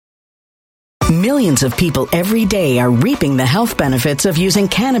Millions of people every day are reaping the health benefits of using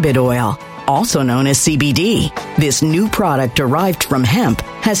cannabis oil, also known as CBD. This new product derived from hemp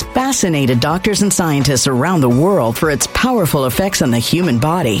has fascinated doctors and scientists around the world for its powerful effects on the human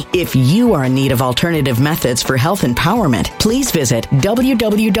body. If you are in need of alternative methods for health empowerment, please visit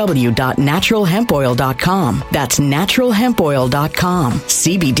www.naturalhempoil.com. That's naturalhempoil.com.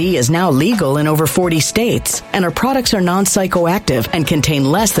 CBD is now legal in over 40 states, and our products are non-psychoactive and contain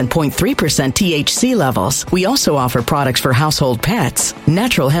less than 0.3% THC levels. We also offer products for household pets.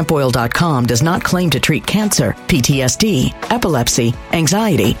 Naturalhempoil.com does not claim to treat cancer, PTSD, epilepsy,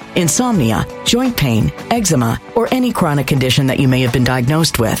 anxiety, insomnia, joint pain, eczema, or any chronic condition that you may have been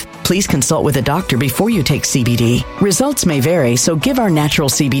diagnosed with. Please consult with a doctor before you take CBD. Results may vary, so give our natural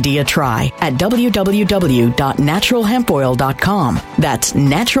CBD a try at www.naturalhempoil.com. That's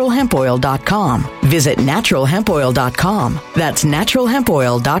naturalhempoil.com. Visit naturalhempoil.com. That's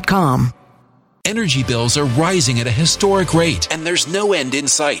naturalhempoil.com. Energy bills are rising at a historic rate, and there's no end in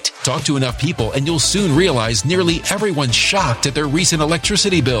sight. Talk to enough people, and you'll soon realize nearly everyone's shocked at their recent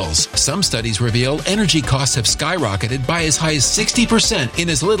electricity bills. Some studies reveal energy costs have skyrocketed by as high as 60% in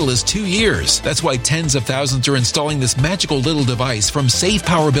as little as 2 years. That's why tens of thousands are installing this magical little device from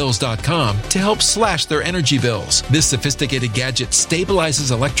SavePowerBills.com to help slash their energy bills. This sophisticated gadget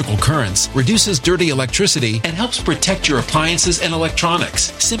stabilizes electrical currents, reduces dirty electricity, and helps protect your appliances and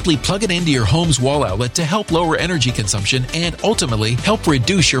electronics. Simply plug it into your home's wall outlet to help lower energy consumption and ultimately help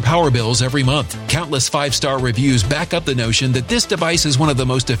reduce your power bills every month. Countless 5-star reviews back up the notion that this device is one of the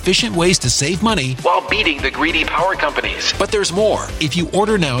most efficient ways to save money while beating the greedy power companies. But there's more. If you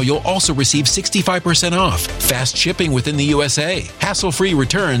order now, you'll also receive 65% off, fast shipping within the USA, hassle-free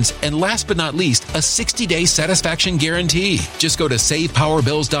returns, and last but not least, a 60-day satisfaction guarantee. Just go to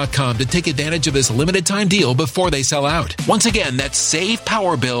SavePowerBills.com to take advantage of this limited time deal before they sell out. Once again, that's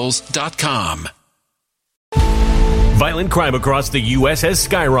SavePowerBills.com. Violent crime across the U.S. has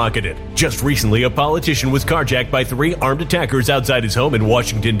skyrocketed. Just recently, a politician was carjacked by 3 armed attackers outside his home in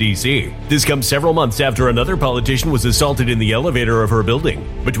Washington, D.C. This comes several months after another politician was assaulted in the elevator of her building.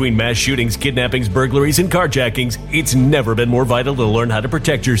 Between mass shootings, kidnappings, burglaries, and carjackings, it's never been more vital to learn how to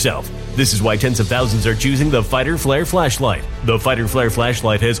protect yourself. This is why tens of thousands are choosing the Fighter Flare flashlight. The Fighter Flare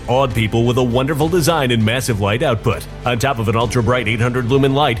flashlight has awed people with a wonderful design and massive light output. On top of an ultra-bright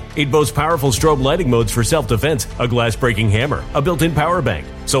 800-lumen light, it boasts powerful strobe lighting modes for self-defense, a glass-breaking hammer, a built-in power bank,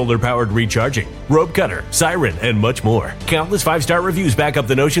 solar-powered recharging, rope cutter, siren, and much more. Countless 5-star reviews back up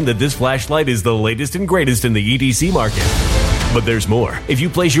the notion that this flashlight is the latest and greatest in the EDC market. But there's more. If you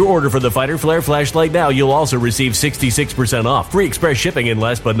place your order for the Fighter Flare flashlight now, you'll also receive 66% off, free express shipping, and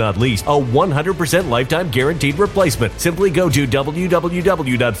last but not least, a 100% lifetime guaranteed replacement. Simply go to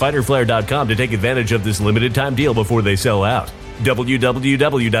www.fighterflare.com to take advantage of this limited time deal before they sell out.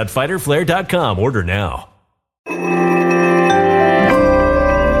 www.fighterflare.com. Order now.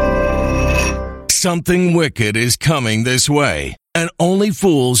 Something wicked is coming this way, and only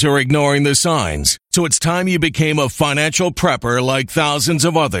fools are ignoring the signs. So it's time you became a financial prepper like thousands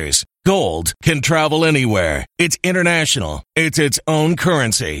of others. Gold can travel anywhere. It's international. It's its own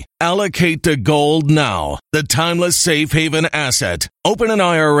currency. Allocate to gold now, the timeless safe haven asset. Open an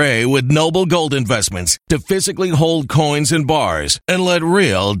IRA with Noble Gold Investments to physically hold coins and bars and let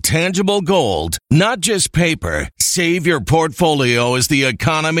real, tangible gold, not just paper, save your portfolio as the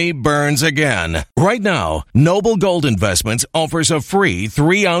economy burns again. Right now, Noble Gold Investments offers a free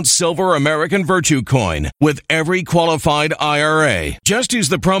 3-ounce silver American Virtue coin with every qualified IRA. Just use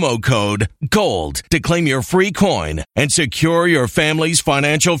the promo code GOLD to claim your free coin and secure your family's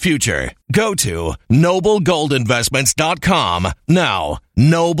financial future. Go to noblegoldinvestments.com now.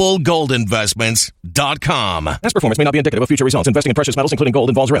 noblegoldinvestments.com. Past performance may not be indicative of future results. Investing in precious metals, including gold,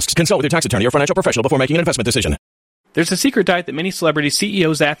 involves risks. Consult with your tax attorney or financial professional before making an investment decision. There's a secret diet that many celebrities,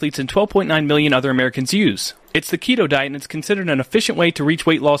 CEOs, athletes, and 12.9 million other Americans use. It's the keto diet, and it's considered an efficient way to reach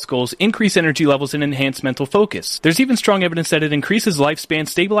weight loss goals, increase energy levels, and enhance mental focus. There's even strong evidence that it increases lifespan,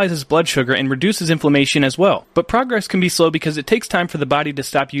 stabilizes blood sugar, and reduces inflammation as well. But progress can be slow because it takes time for the body to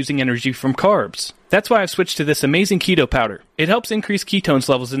stop using energy from carbs. That's why I've switched to this amazing keto powder. It helps increase ketones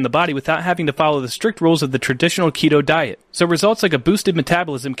levels in the body without having to follow the strict rules of the traditional keto diet. So results like a boosted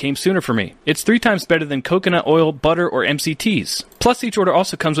metabolism came sooner for me. It's 3 times better than coconut oil, butter, or MCTs. Plus, each order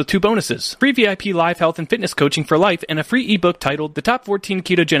also comes with 2 bonuses. Free VIP live health and fitness coaching for life and a free ebook titled The Top 14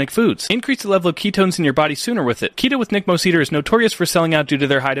 Ketogenic Foods. Increase the level of ketones in your body sooner with it. Keto with Nick Moseder is notorious for selling out due to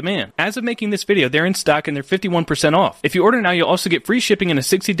their high demand. As of making this video, they're in stock and they're 51% off. If you order now, you'll also get free shipping and a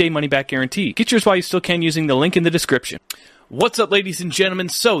 60-day money-back guarantee. Get yours while you still can using the link in the description. What's up, ladies and gentlemen?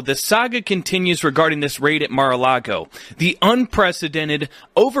 So, the saga continues regarding this raid at Mar-a-Lago. The unprecedented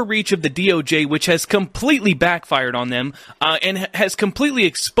overreach of the DOJ, which has completely backfired on them, and has completely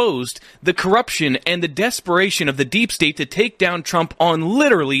exposed the corruption and the desperation of the deep state to take down Trump on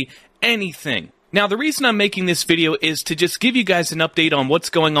literally anything. Now, the reason I'm making this video is to just give you guys an update on what's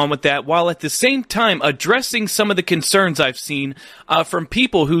going on with that, while at the same time addressing some of the concerns I've seen from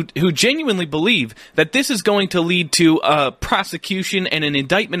people who genuinely believe that this is going to lead to prosecution and an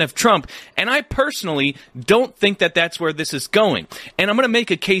indictment of Trump, and I personally don't think that that's where this is going, and I'm going to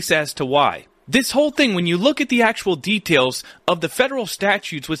make a case as to why. This whole thing, when you look at the actual details of the federal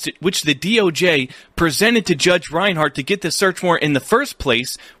statutes which the DOJ presented to Judge Reinhardt to get the search warrant in the first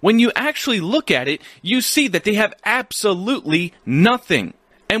place, when you actually look at it, you see that they have absolutely nothing.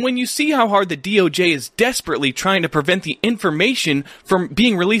 And when you see how hard the DOJ is desperately trying to prevent the information from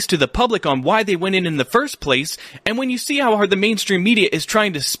being released to the public on why they went in the first place, and when you see how hard the mainstream media is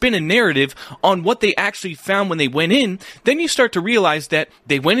trying to spin a narrative on what they actually found when they went in, then you start to realize that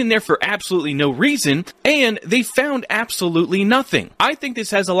they went in there for absolutely no reason, and they found absolutely nothing. I think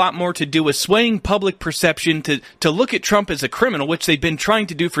this has a lot more to do with swaying public perception to look at Trump as a criminal, which they've been trying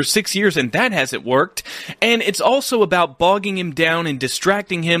to do for 6 years, and that hasn't worked. And it's also about bogging him down and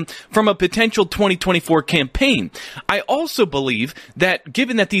distracting him from a potential 2024 campaign. I also believe that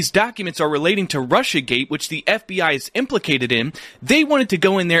given that these documents are relating to Russiagate, which the FBI is implicated in, they wanted to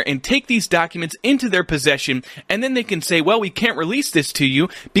go in there and take these documents into their possession, and then they can say, well, we can't release this to you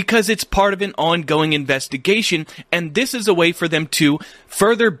because it's part of an ongoing investigation, and this is a way for them to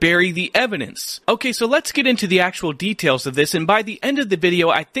further bury the evidence. Okay, so let's get into the actual details of this, and by the end of the video,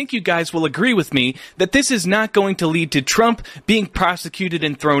 I think you guys will agree with me that this is not going to lead to Trump being prosecuted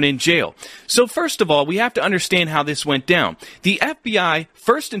and thrown in jail. So first of all, we have to understand how this went down. The FBI,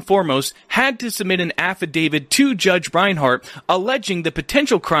 first and foremost, had to submit an affidavit to Judge Reinhardt alleging the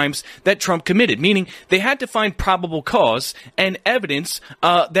potential crimes that Trump committed, meaning they had to find probable cause and evidence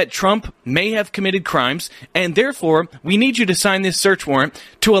that Trump may have committed crimes, and therefore, we need you to sign this search warrant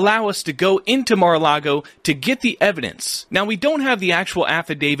to allow us to go into Mar-a-Lago to get the evidence. Now, we don't have the actual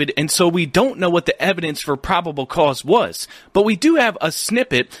affidavit, and so we don't know what the evidence for probable cause was, but we do have a snippet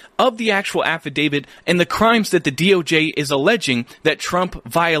of the actual affidavit and the crimes that the DOJ is alleging that Trump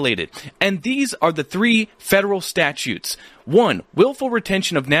violated. And these are the 3 federal statutes. 1. Willful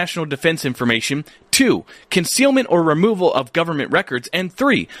retention of national defense information. 2. Concealment or removal of government records. And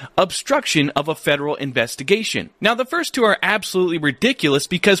 3. Obstruction of a federal investigation. Now, the first 2 are absolutely ridiculous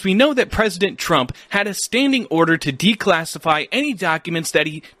because we know that President Trump had a standing order to declassify any documents that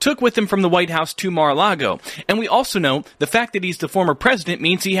he took with him from the White House to Mar-a-Lago. And we also know the fact that he's the former president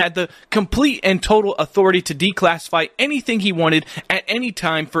means he had the complete and total authority to declassify anything he wanted at any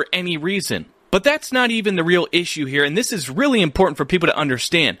time for any reason. But that's not even the real issue here, and this is really important for people to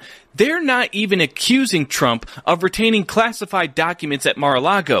understand. They're not even accusing Trump of retaining classified documents at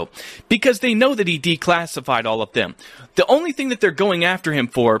Mar-a-Lago because they know that he declassified all of them. The only thing that they're going after him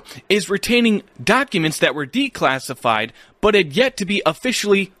for is retaining documents that were declassified but had yet to be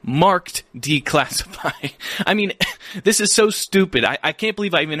officially marked declassified. I mean, this is so stupid. I can't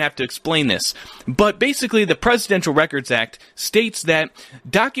believe I even have to explain this. But basically, the Presidential Records Act states that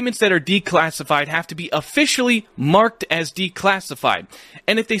documents that are declassified have to be officially marked as declassified.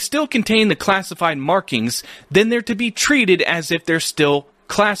 And if they still contain the classified markings, then they're to be treated as if they're still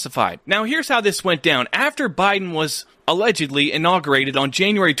classified. Now, here's how this went down. After Biden was allegedly inaugurated on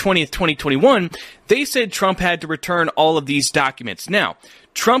January 20th, 2021, they said Trump had to return all of these documents. Now,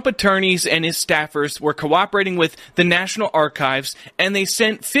 Trump attorneys and his staffers were cooperating with the National Archives, and they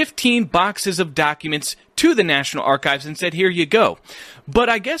sent 15 boxes of documents to the National Archives and said, here you go. But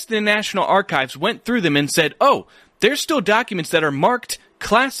I guess the National Archives went through them and said, oh, there's still documents that are marked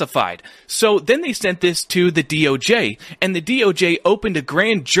classified. So then they sent this to the DOJ, and the DOJ opened a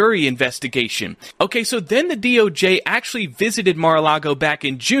grand jury investigation. Okay, so then the DOJ actually visited Mar-a-Lago back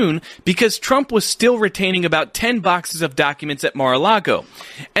in June because Trump was still retaining about 10 boxes of documents at Mar-a-Lago.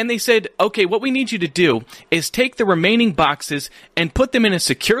 And they said, okay, what we need you to do is take the remaining boxes and put them in a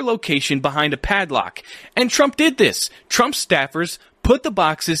secure location behind a padlock. And Trump did this. Trump's staffers put the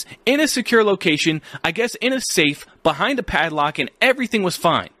boxes in a secure location, I guess in a safe, behind a padlock, and everything was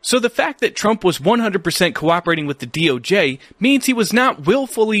fine. So the fact that Trump was 100% cooperating with the DOJ means he was not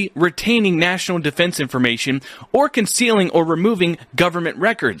willfully retaining national defense information or concealing or removing government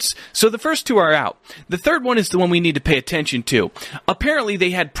records. So the first 2 are out. The third one is the one we need to pay attention to. Apparently they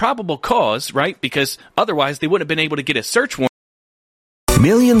had probable cause, right? Because otherwise they wouldn't have been able to get a search warrant.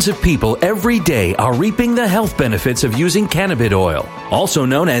 Millions of people every day are reaping the health benefits of using cannabis oil, also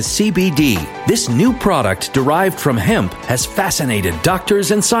known as CBD. This new product derived from hemp has fascinated doctors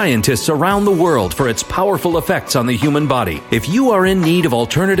and scientists around the world for its powerful effects on the human body. If you are in need of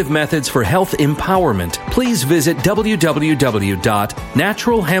alternative methods for health empowerment, please visit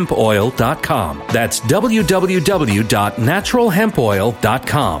www.naturalhempoil.com. That's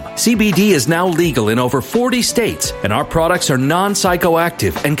www.naturalhempoil.com. CBD is now legal in over 40 states, and our products are non-psychoactive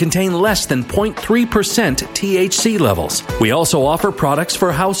and contain less than 0.3% THC levels. We also offer products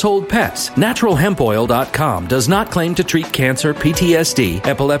for household pets. Naturalhempoil.com does not claim to treat cancer, PTSD,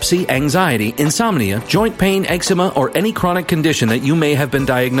 epilepsy, anxiety, insomnia, joint pain, eczema, or any chronic condition that you may have been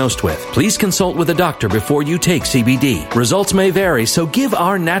diagnosed with. Please consult with a doctor before you take CBD. Results may vary, so give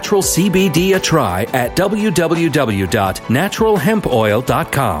our natural CBD a try at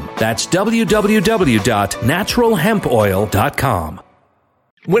www.naturalhempoil.com. That's www.naturalhempoil.com.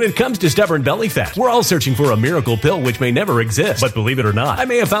 When it comes to stubborn belly fat, we're all searching for a miracle pill which may never exist. But believe it or not, I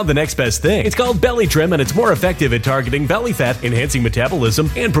may have found the next best thing. It's called Belly Trim, and it's more effective at targeting belly fat, enhancing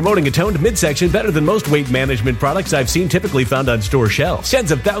metabolism, and promoting a toned midsection better than most weight management products I've seen typically found on store shelves. Tens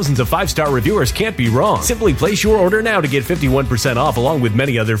of thousands of 5-star reviewers can't be wrong. Simply place your order now to get 51% off along with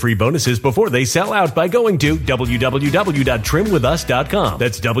many other free bonuses before they sell out by going to www.trimwithus.com.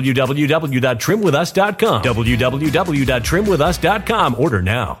 That's www.trimwithus.com. www.trimwithus.com. Order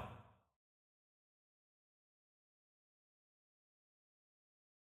now.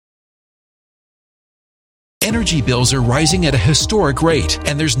 Energy bills are rising at a historic rate,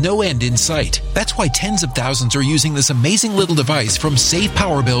 and there's no end in sight. That's why tens of thousands are using this amazing little device from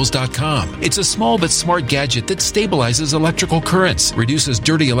SavePowerBills.com. It's a small but smart gadget that stabilizes electrical currents, reduces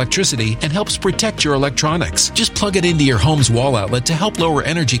dirty electricity, and helps protect your electronics. Just plug it into your home's wall outlet to help lower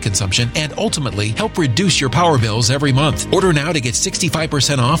energy consumption and ultimately help reduce your power bills every month. Order now to get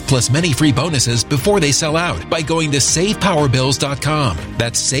 65% off plus many free bonuses before they sell out by going to SavePowerBills.com.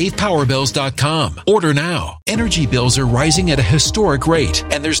 That's SavePowerBills.com. Order now. Energy bills are rising at a historic rate,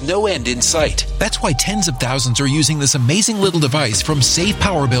 and there's no end in sight. That's why tens of thousands are using this amazing little device from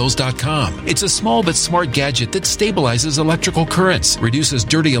SavePowerBills.com. It's a small but smart gadget that stabilizes electrical currents, reduces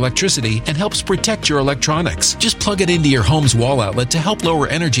dirty electricity, and helps protect your electronics. Just plug it into your home's wall outlet to help lower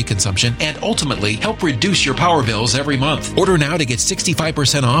energy consumption and ultimately help reduce your power bills every month. Order now to get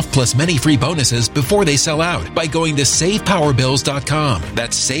 65% off plus many free bonuses before they sell out by going to SavePowerBills.com.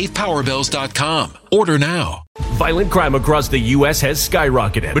 That's SavePowerBills.com. Order now. Violent crime across the U.S. has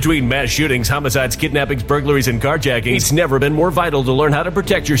skyrocketed. Between mass shootings, homicides, kidnappings, burglaries, and carjackings, it's never been more vital to learn how to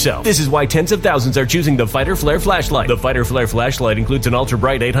protect yourself. This is why tens of thousands are choosing the Fighter Flare flashlight. The Fighter Flare flashlight includes an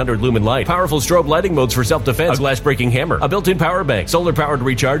ultra-bright 800 lumen light, powerful strobe lighting modes for self-defense, a glass-breaking hammer, a built-in power bank, solar-powered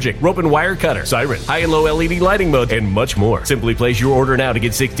recharging, rope and wire cutter, siren, high and low LED lighting mode, and much more. Simply place your order now to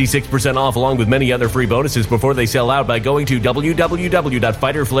get 66% off along with many other free bonuses before they sell out by going to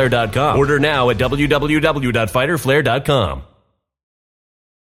www.fighterflare.com. Order now at www.fighterflare.com.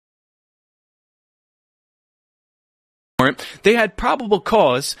 They had probable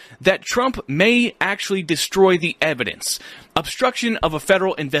cause that Trump may actually destroy the evidence. Obstruction of a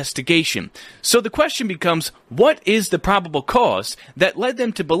federal investigation. So the question becomes, what is the probable cause that led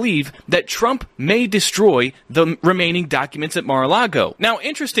them to believe that Trump may destroy the remaining documents at Mar-a-Lago? Now,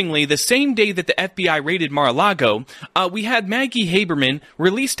 interestingly, the same day that the FBI raided Mar-a-Lago, we had Maggie Haberman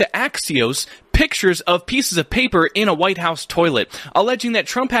release to Axios pictures of pieces of paper in a White House toilet, alleging that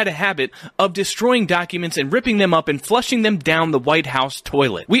Trump had a habit of destroying documents and ripping them up and flushing them down the White House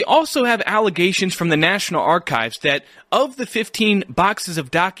toilet. We also have allegations from the National Archives that of the 15 boxes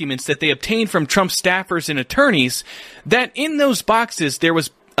of documents that they obtained from Trump staffers and attorneys, that in those boxes there was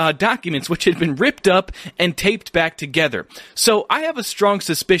documents which had been ripped up and taped back together. So I have a strong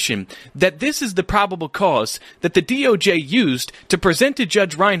suspicion that this is the probable cause that the DOJ used to present to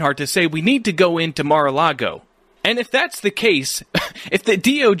Judge Reinhardt to say we need to go into Mar-a-Lago. And if that's the case, if the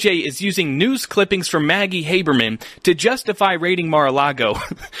DOJ is using news clippings from Maggie Haberman to justify raiding Mar-a-Lago,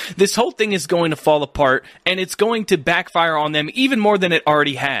 this whole thing is going to fall apart, and it's going to backfire on them even more than it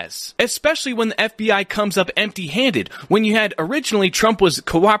already has. Especially when the FBI comes up empty-handed. When you had originally Trump was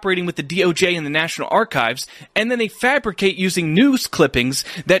cooperating with the DOJ and the National Archives, and then they fabricate using news clippings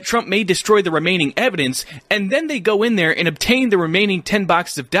that Trump may destroy the remaining evidence, and then they go in there and obtain the remaining 10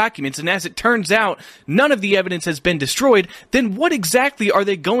 boxes of documents, and as it turns out, none of the evidence has been destroyed, then what exactly are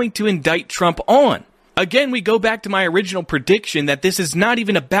they going to indict Trump on? Again, we go back to my original prediction that this is not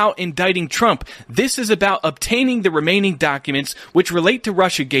even about indicting Trump. This is about obtaining the remaining documents which relate to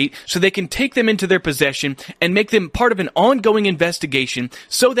Russiagate so they can take them into their possession and make them part of an ongoing investigation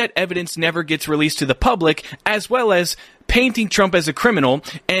so that evidence never gets released to the public, as well as painting Trump as a criminal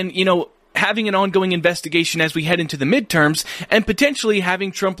and, having an ongoing investigation as we head into the midterms, and potentially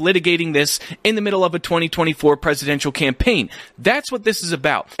having Trump litigating this in the middle of a 2024 presidential campaign. That's what this is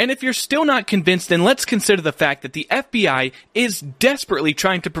about. And if you're still not convinced, then let's consider the fact that the FBI is desperately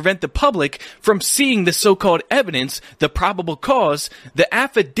trying to prevent the public from seeing the so-called evidence, the probable cause, the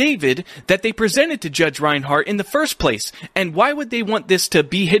affidavit that they presented to Judge Reinhardt in the first place. And why would they want this to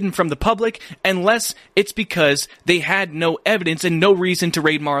be hidden from the public unless it's because they had no evidence and no reason to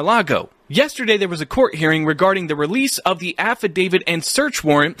raid Mar-a-Lago? Yesterday, there was a court hearing regarding the release of the affidavit and search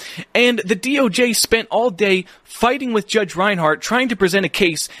warrant, and the DOJ spent all day fighting with Judge Reinhardt, trying to present a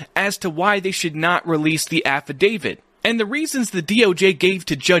case as to why they should not release the affidavit. And the reasons the DOJ gave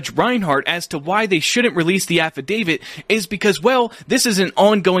to Judge Reinhardt as to why they shouldn't release the affidavit is because, well, this is an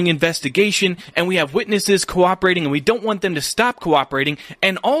ongoing investigation and we have witnesses cooperating and we don't want them to stop cooperating.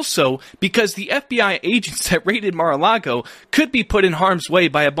 And also because the FBI agents that raided Mar-a-Lago could be put in harm's way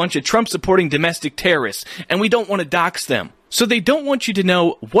by a bunch of Trump-supporting domestic terrorists, and we don't want to dox them. So they don't want you to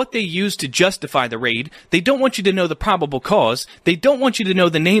know what they used to justify the raid. They don't want you to know the probable cause. They don't want you to know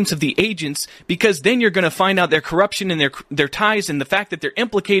the names of the agents, because then you're going to find out their corruption and their ties and the fact that they're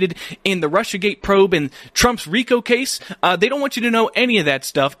implicated in the Russiagate probe and Trump's RICO case. They don't want you to know any of that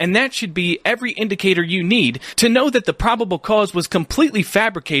stuff, and that should be every indicator you need to know that the probable cause was completely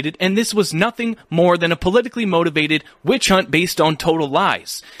fabricated and this was nothing more than a politically motivated witch hunt based on total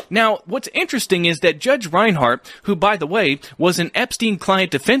lies. Now, what's interesting is that Judge Reinhardt, who, by the way, was an Epstein client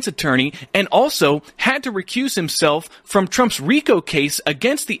defense attorney and also had to recuse himself from Trump's RICO case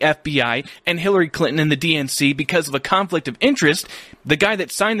against the FBI and Hillary Clinton and the DNC because of a conflict of interest, the guy that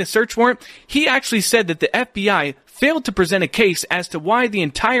signed the search warrant, he actually said that the FBI failed to present a case as to why the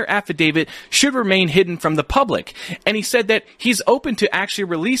entire affidavit should remain hidden from the public. And he said that he's open to actually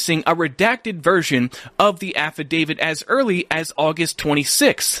releasing a redacted version of the affidavit as early as August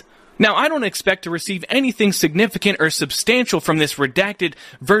 26th. Now, I don't expect to receive anything significant or substantial from this redacted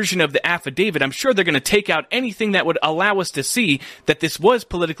version of the affidavit. I'm sure they're going to take out anything that would allow us to see that this was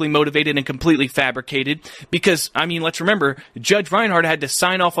politically motivated and completely fabricated. Because, let's remember, Judge Reinhardt had to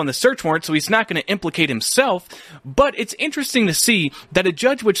sign off on the search warrant, so he's not going to implicate himself. But it's interesting to see that a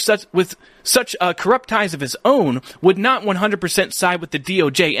judge with such corrupt ties of his own would not 100% side with the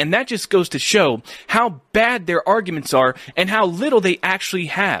DOJ. And that just goes to show how bad their arguments are and how little they actually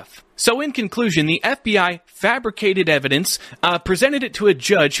have. So in conclusion, the FBI fabricated evidence, presented it to a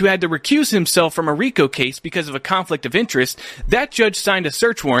judge who had to recuse himself from a RICO case because of a conflict of interest. That judge signed a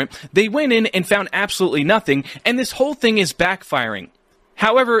search warrant. They went in and found absolutely nothing, and this whole thing is backfiring.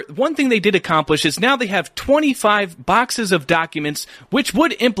 However, one thing they did accomplish is now they have 25 boxes of documents which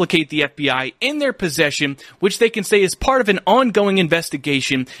would implicate the FBI in their possession, which they can say is part of an ongoing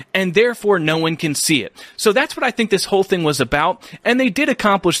investigation, and therefore no one can see it. So that's what I think this whole thing was about, and they did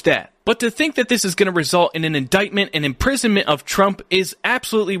accomplish that. But to think that this is going to result in an indictment and imprisonment of Trump is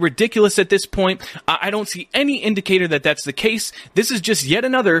absolutely ridiculous at this point. I don't see any indicator that that's the case. This is just yet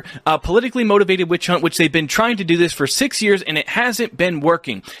another politically motivated witch hunt, which they've been trying to do this for 6 years, and it hasn't been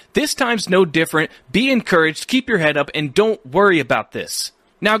working. This time's no different. Be encouraged, keep your head up, and don't worry about this.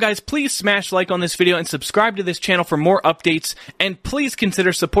 Now guys, please smash like on this video and subscribe to this channel for more updates, and please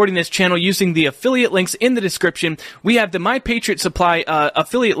consider supporting this channel using the affiliate links in the description. We have the My Patriot Supply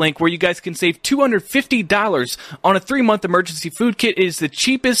affiliate link where you guys can save $250 on a 3-month emergency food kit. It is the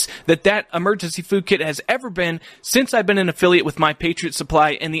cheapest that emergency food kit has ever been since I've been an affiliate with My Patriot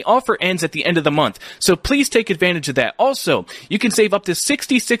Supply, and the offer ends at the end of the month. So please take advantage of that. Also, you can save up to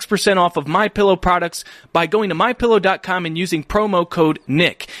 66% off of MyPillow products by going to MyPillow.com and using promo code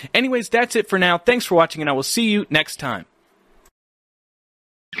NICK. Anyways, that's it for now. Thanks for watching, and I will see you next time.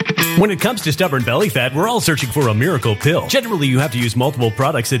 When it comes to stubborn belly fat, we're all searching for a miracle pill. Generally, you have to use multiple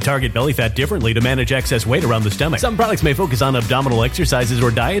products that target belly fat differently to manage excess weight around the stomach. Some products may focus on abdominal exercises or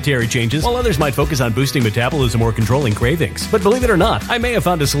dietary changes, while others might focus on boosting metabolism or controlling cravings. But believe it or not, I may have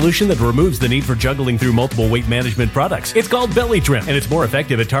found a solution that removes the need for juggling through multiple weight management products. It's called Belly Trim, and it's more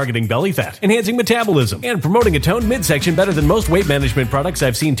effective at targeting belly fat, enhancing metabolism, and promoting a toned midsection better than most weight management products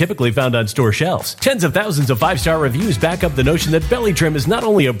I've seen typically found on store shelves. Tens of thousands of 5-star reviews back up the notion that Belly Trim is not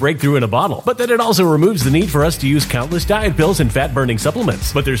only a breakthrough breakthrough in a bottle, but then it also removes the need for us to use countless diet pills and fat-burning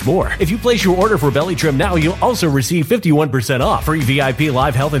supplements. But there's more. If you place your order for Belly Trim now, you'll also receive 51% off, free VIP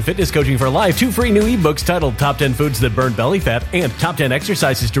live health and fitness coaching for life, 2 free new ebooks titled Top 10 Foods That Burn Belly Fat and Top 10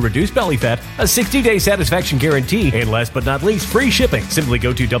 Exercises to Reduce Belly Fat, a 60-day satisfaction guarantee, and last but not least, free shipping. Simply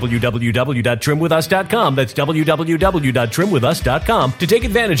go to www.trimwithus.com. That's www.trimwithus.com to take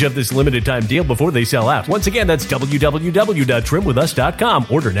advantage of this limited time deal before they sell out. Once again, that's www.trimwithus.com.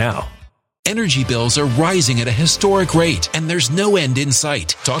 Order now. Energy bills are rising at a historic rate, and there's no end in sight.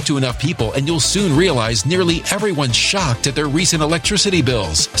 Talk to enough people, and you'll soon realize nearly everyone's shocked at their recent electricity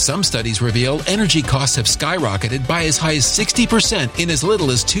bills. Some studies reveal energy costs have skyrocketed by as high as 60% in as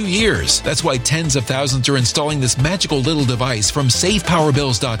little as 2 years. That's why tens of thousands are installing this magical little device from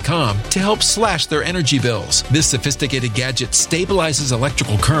SavePowerBills.com to help slash their energy bills. This sophisticated gadget stabilizes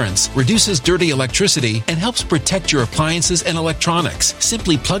electrical currents, reduces dirty electricity, and helps protect your appliances and electronics.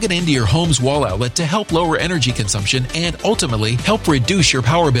 Simply plug it into your home's wall outlet to help lower energy consumption and ultimately help reduce your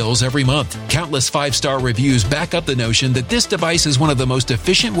power bills every month. Countless 5-star reviews back up the notion that this device is one of the most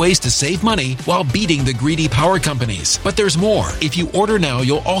efficient ways to save money while beating the greedy power companies. But there's more. If you order now,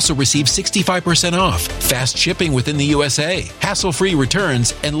 you'll also receive 65% off, fast shipping within the USA, hassle-free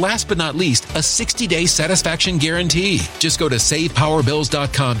returns, and last but not least, a 60-day satisfaction guarantee. Just go to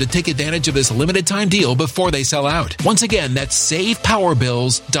SavePowerBills.com to take advantage of this limited time deal before they sell out. Once again, that's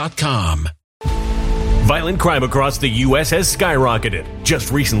SavePowerBills.com. Violent crime across the U.S. has skyrocketed.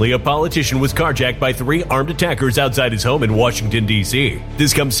 Just recently, a politician was carjacked by 3 armed attackers outside his home in Washington, D.C.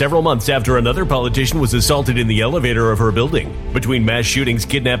 This comes several months after another politician was assaulted in the elevator of her building. Between mass shootings,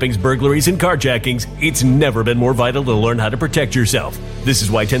 kidnappings, burglaries, and carjackings, it's never been more vital to learn how to protect yourself. This is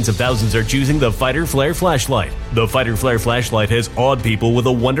why tens of thousands are choosing the Fighter Flare flashlight. The Fighter Flare flashlight has awed people with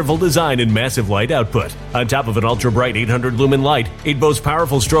a wonderful design and massive light output. On top of an ultra-bright 800-lumen light, it boasts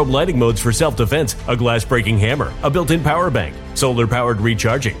powerful strobe lighting modes for self-defense, a glass-breaking hammer, a built-in power bank, solar-powered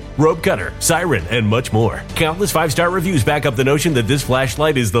recharging, rope cutter, siren, and much more. Countless 5-star reviews back up the notion that this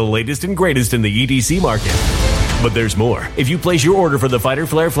flashlight is the latest and greatest in the EDC market. But there's more. If you place your order for the Fighter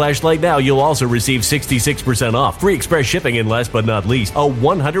Flare flashlight now, you'll also receive 66% off, free express shipping, and last but not least, a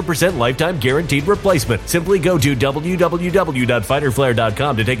 100% lifetime guaranteed replacement. Simply go to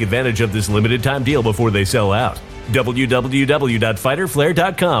www.fighterflare.com to take advantage of this limited time deal before they sell out.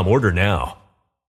 www.fighterflare.com. Order now.